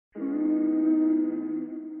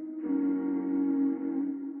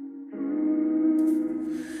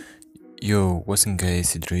Yo, what's up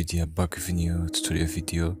guys, it's Droid here, back with a new tutorial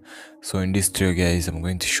video. So in this tutorial guys, I'm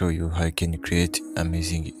going to show you how you can create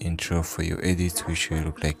amazing intro for your edits which will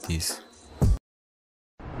look like this.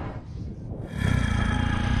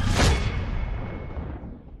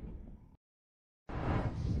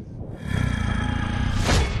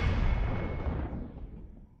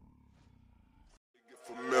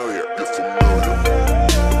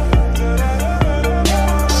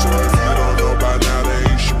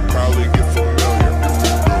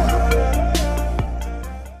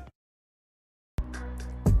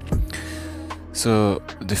 So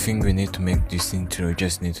the thing we need to make this intro, we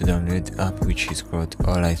just need to download the app which is called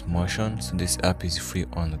Alight Motion. So this app is free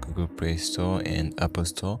on Google Play Store and Apple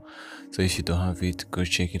Store. So if you don't have it, go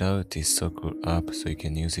check it out. It's so cool app, so you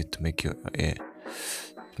can use it to make your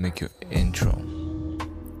intro.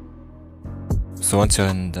 So once you're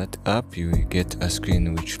on that app, you will get a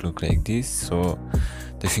screen which look like this. So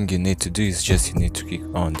the thing you need to do is just you need to click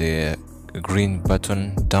on the green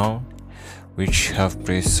button down which have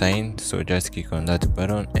press sign. So just click on that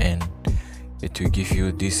button and it will give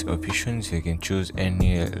you these options. You can choose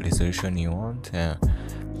any resolution you want,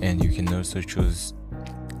 and you can also choose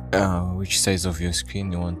which size of your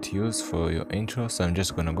screen you want to use for your intro. So I'm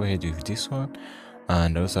just gonna go ahead with this one,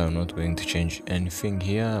 and also I'm not going to change anything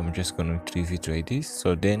here. I'm just gonna leave it like this.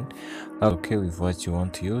 So then okay with what you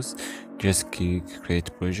want to use, just click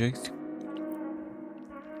create project.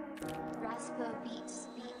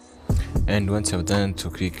 And once you've done to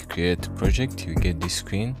click create project, you get this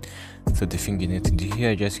screen. So the thing you need to do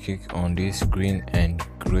here, just click on this green and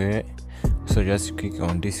gray. So just click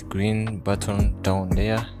on this green button down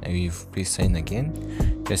there and you've please sign again.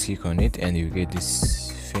 Just click on it and you get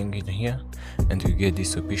this thing in here, and you get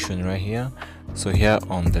this option right here. So here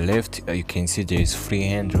on the left you can see there is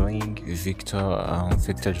freehand drawing,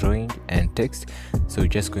 vector drawing, and text. So we're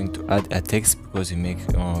just going to add a text because you make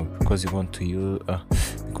because you want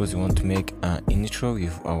to make an intro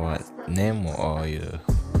with our name or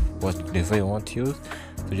whatever you want to use.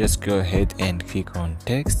 So just go ahead and click on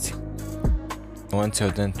text. Once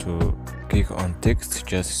you're done to click on text,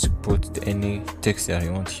 just put any text that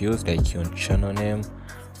you want to use, like your channel name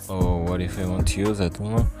or whatever you want to use, I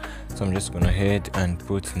don't know. So I'm just gonna head and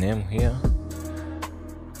put name here.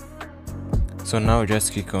 So now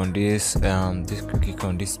just click on this click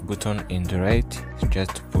on this button in the right,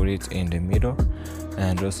 just to put it in the middle.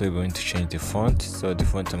 And also going to change the font. So the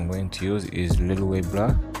font I'm going to use is Little Way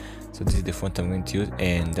Black. So this is the font I'm going to use,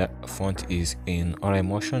 and that font is in Alight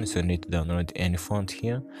Motion, so you need to download any font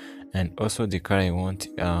here. And also the color I want,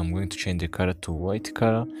 I'm going to change the color to white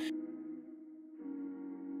color.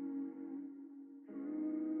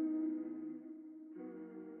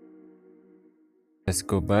 Let's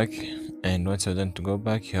go back, and once you're done to go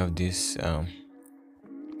back, you have this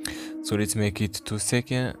so let's make it 2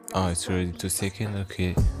 seconds. Oh, it's already 2 seconds.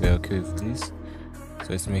 Okay, we're okay with this. So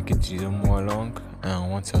let's make it a little more long. And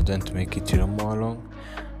once I've done to make it a little more long,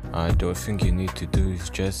 the thing you need to do is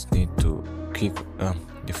just need to click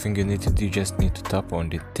just need to tap on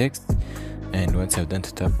the text. And once I've done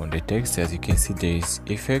to tap on the text, as you can see there is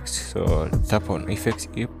effects. So tap on effects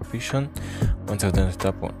option. Once I've done to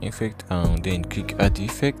tap on effect, then click add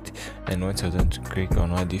effect. And once I've done to click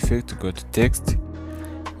on add effect, go to text.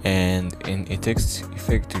 And in a text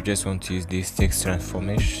effect, you just want to use this text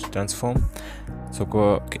transform. So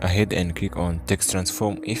go ahead and click on text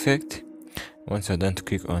transform effect. Once you're done to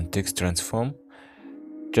click on text transform,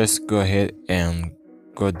 just go ahead and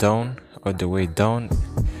go down, all the way down,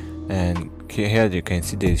 and here you can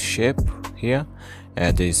see the shape here.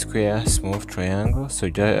 There is square, smooth, triangle. So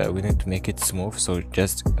we need to make it smooth, so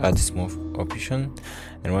just add smooth option.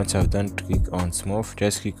 And once I've done to click on smooth,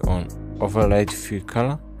 just click on overlay fill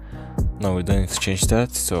color. Now we don't need to change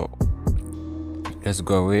that, so let's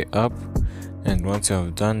go way up. And once you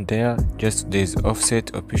have done there, just there's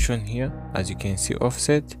offset option here, as you can see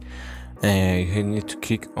offset, and you need to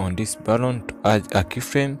click on this button to add a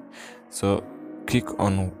keyframe. So click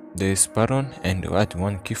on this button and add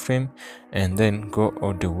one keyframe, and then go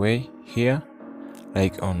all the way here,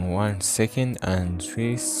 like on 1 second and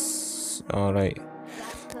 3. All right,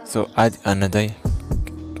 so add another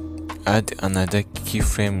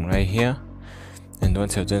keyframe right here. And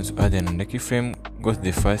once you're done to add another keyframe, go to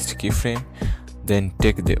the first keyframe, then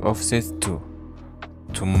take the offset to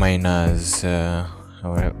minus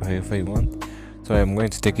however you want. So I'm going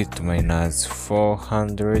to take it to minus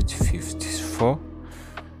 454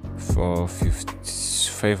 for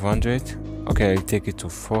 500. Okay, I'll take it to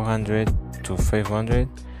 400 to 500.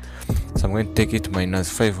 So I'm going to take it to minus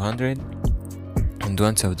 500. And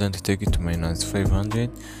once I've done to take it to minus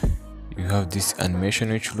 500, you have this animation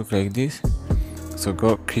which look like this. So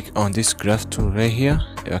go click on this graph tool right here.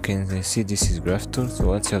 You can see this is graph tool. So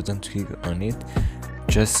once you have done click on it,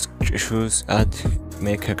 just choose add,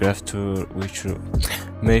 make a graph tool which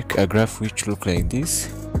make a graph which look like this.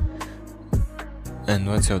 And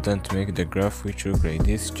once you have done to make the graph which look like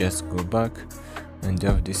this, just go back and you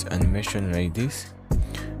have this animation like this.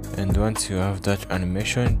 And once you have that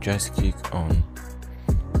animation, just click on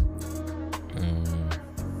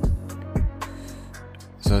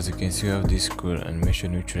so as you can see, you have this cool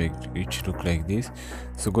animation which look like this.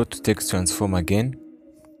 So go to text transform again,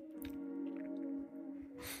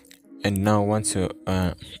 and now once you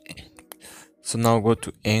so now go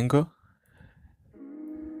to angle,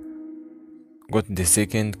 go to the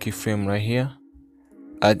second keyframe right here,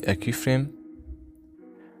 add a keyframe,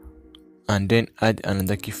 and then add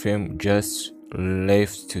another keyframe just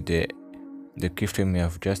left to the keyframe you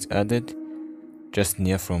have just added, just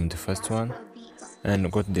near from the first one,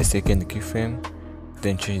 and go to the second keyframe,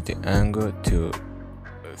 then change the angle to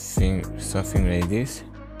something like this.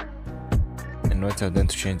 And once I've done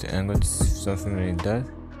to change the angle to something like that,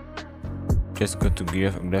 just go to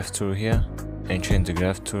graph tool here and change the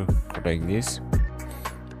graph tool like this.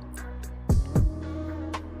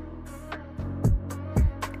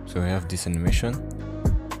 So we have this animation.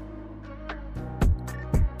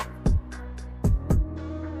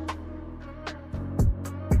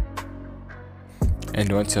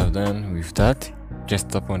 And once you have done with that, just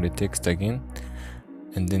tap on the text again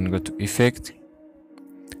and then go to effect.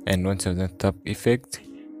 And once you have done tap effect,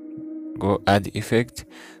 go add effect,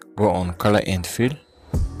 go on color and fill.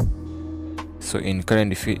 So in color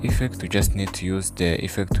and fill effect, we just need to use the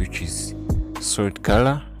effect which is solid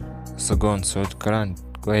color. So go on solid color and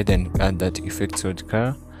go ahead and add that effect solid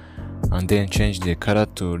color, and then change the color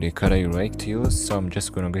to the color you like to use. So I'm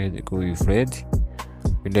just gonna go ahead and go with red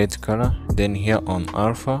color. Then here on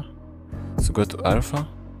alpha, so go to alpha,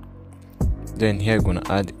 then here you're gonna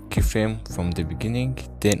add keyframe from the beginning,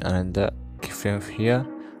 then another keyframe here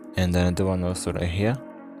and another one also right here.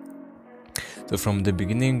 So from the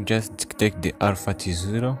beginning, just take the alpha to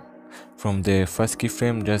 0. From the first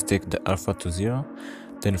keyframe, just take the alpha to 0.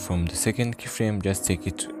 Then from the second keyframe, just take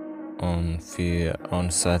it on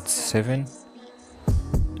sat 7.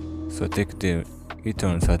 So take it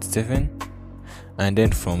on sat 7. And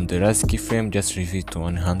then from the last keyframe, just leave it to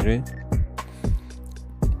 100.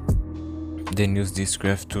 Then use this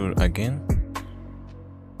graph tool again,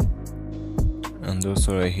 and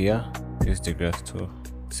also right here use the graph tool,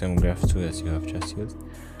 same graph tool as you have just used.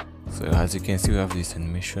 So as you can see, we have this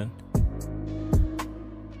animation.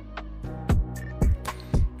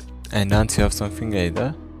 And once you have something like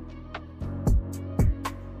that,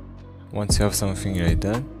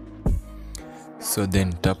 so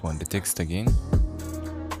then tap on the text again,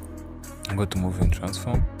 go to move and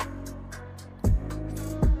transform,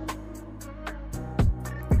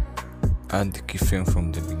 add the keyframe from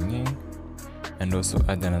the beginning and also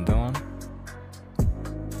add another one,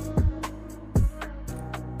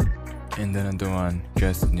 and another one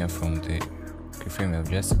just near from the keyframe I've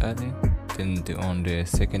just added. Then on the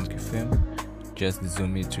second keyframe, just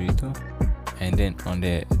zoom it a little, and then on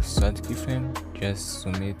the third keyframe, just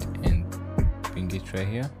zoom it and bring it right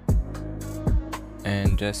here,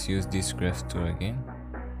 and just use this graph tool again.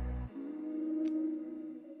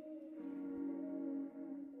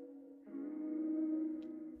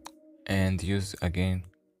 And use again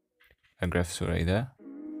a graph tool right there.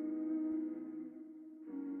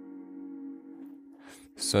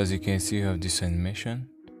 So as you can see, you have this animation.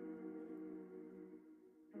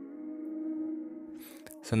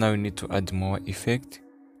 So now we need to add more effect.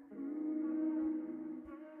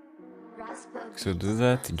 So do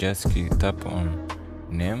that, just tap on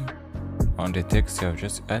name on the text you have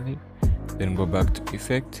just added, then go back to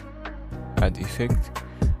effect, add effect,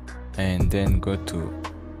 and then go to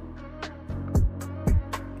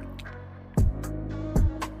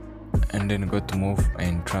move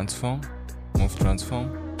and transform,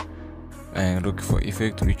 and look for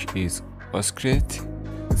effect which is oscillate.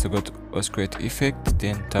 So go to oscillate effect,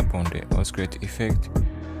 then tap on the oscillate effect,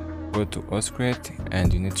 go to oscillate,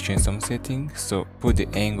 and you need to change some settings. So put the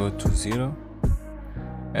angle to 0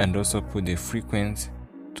 and also put the frequency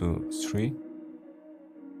to 3,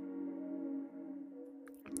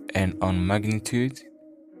 and on magnitude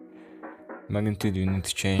you need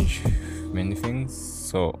to change many things.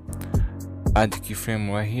 So add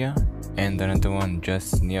keyframe right here and another one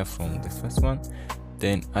just near from the first one,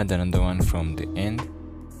 then add another one from the end.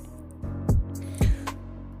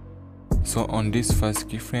 So on this first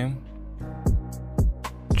keyframe,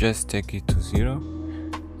 just take it to 0,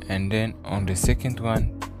 and then on the second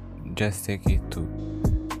one just take it to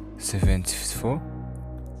 74.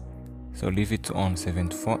 So leave it on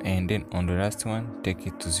 74, and then on the last one take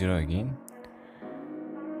it to 0 again.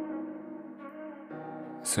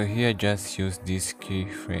 So here just use this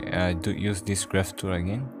keyframe, use this graph tool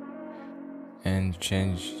again and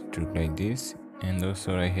change to like this, and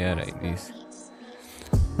also right here like this.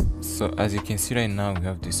 So as you can see right now, we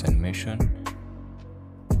have this animation.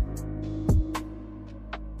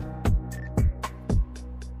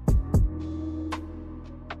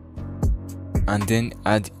 And then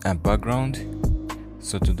add a background.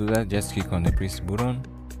 So to do that, just click on the plus button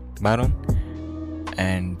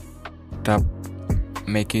and tap,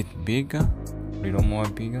 make it bigger, little more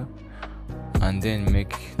bigger, and then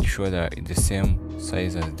make sure that it's the same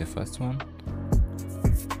size as the first one.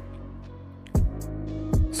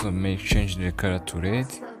 So change the color to red,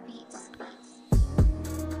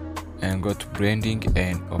 and go to blending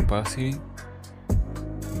and opacity,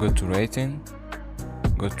 go to lighten,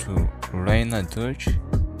 go to liner dodge,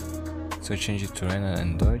 so change it to liner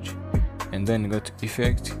and dodge, and then go to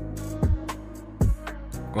effect,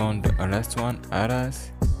 go on the last one,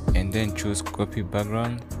 others, and then choose copy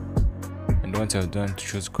background. And once you've done to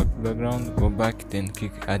choose copy background, go back, then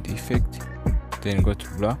click add effect, then go to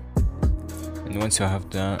blur. And once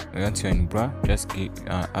you're in blur, just click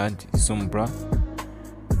add some blur.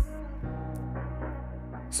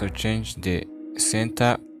 So change the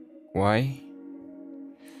center Y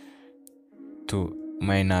to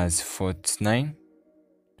 -49,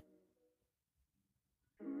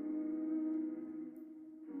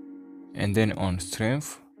 and then on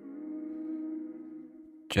strength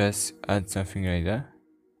just add something like that,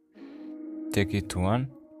 take it to 1,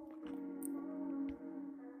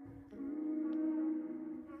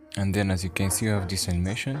 and then as you can see, you have this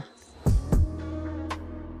animation.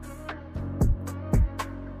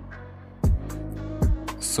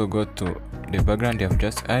 So go to the background you have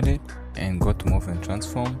just added and go to move and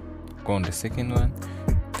transform, go on the second one,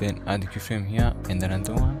 then add the keyframe here and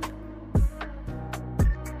another one.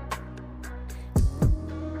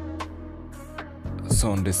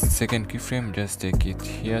 So on the second keyframe, just take it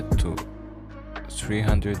here to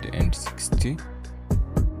 360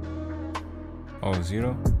 or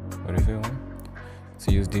 0, whatever you want.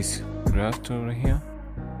 So use this graph tool right here,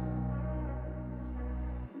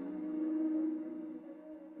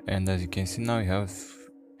 and as you can see now, we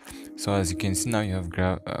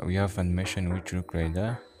have animation which look like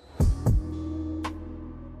that.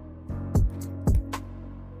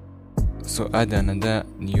 So add another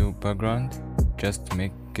new background, just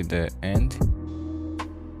make the end.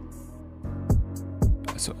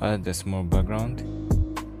 So add a small background,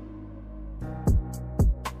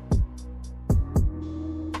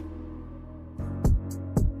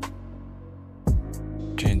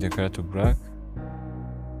 change the color to black,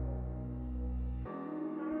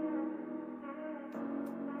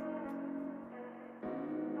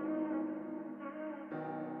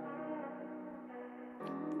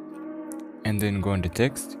 and then go on the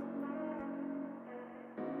text,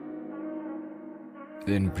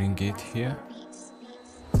 then bring it here,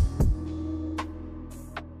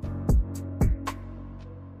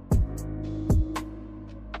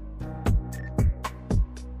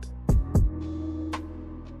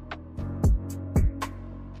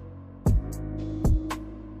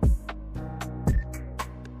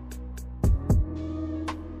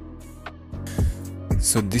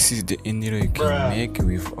 so this is the intro you can make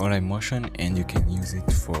with Alight Motion, and you can use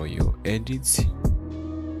it for your edits.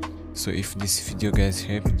 So if this video guys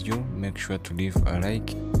helped you, make sure to leave a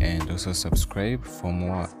like and also subscribe for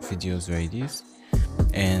more videos like this.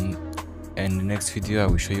 And in the next video I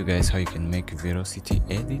will show you guys how you can make velocity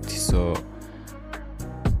edit. So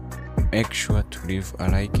make sure to leave a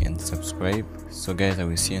like and subscribe. So guys, I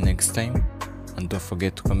will see you next time, and don't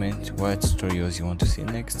forget to comment what tutorials you want to see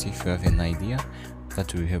next. If you have an idea,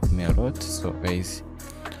 that will help me a lot. So guys,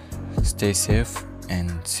 stay safe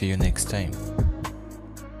and see you next time.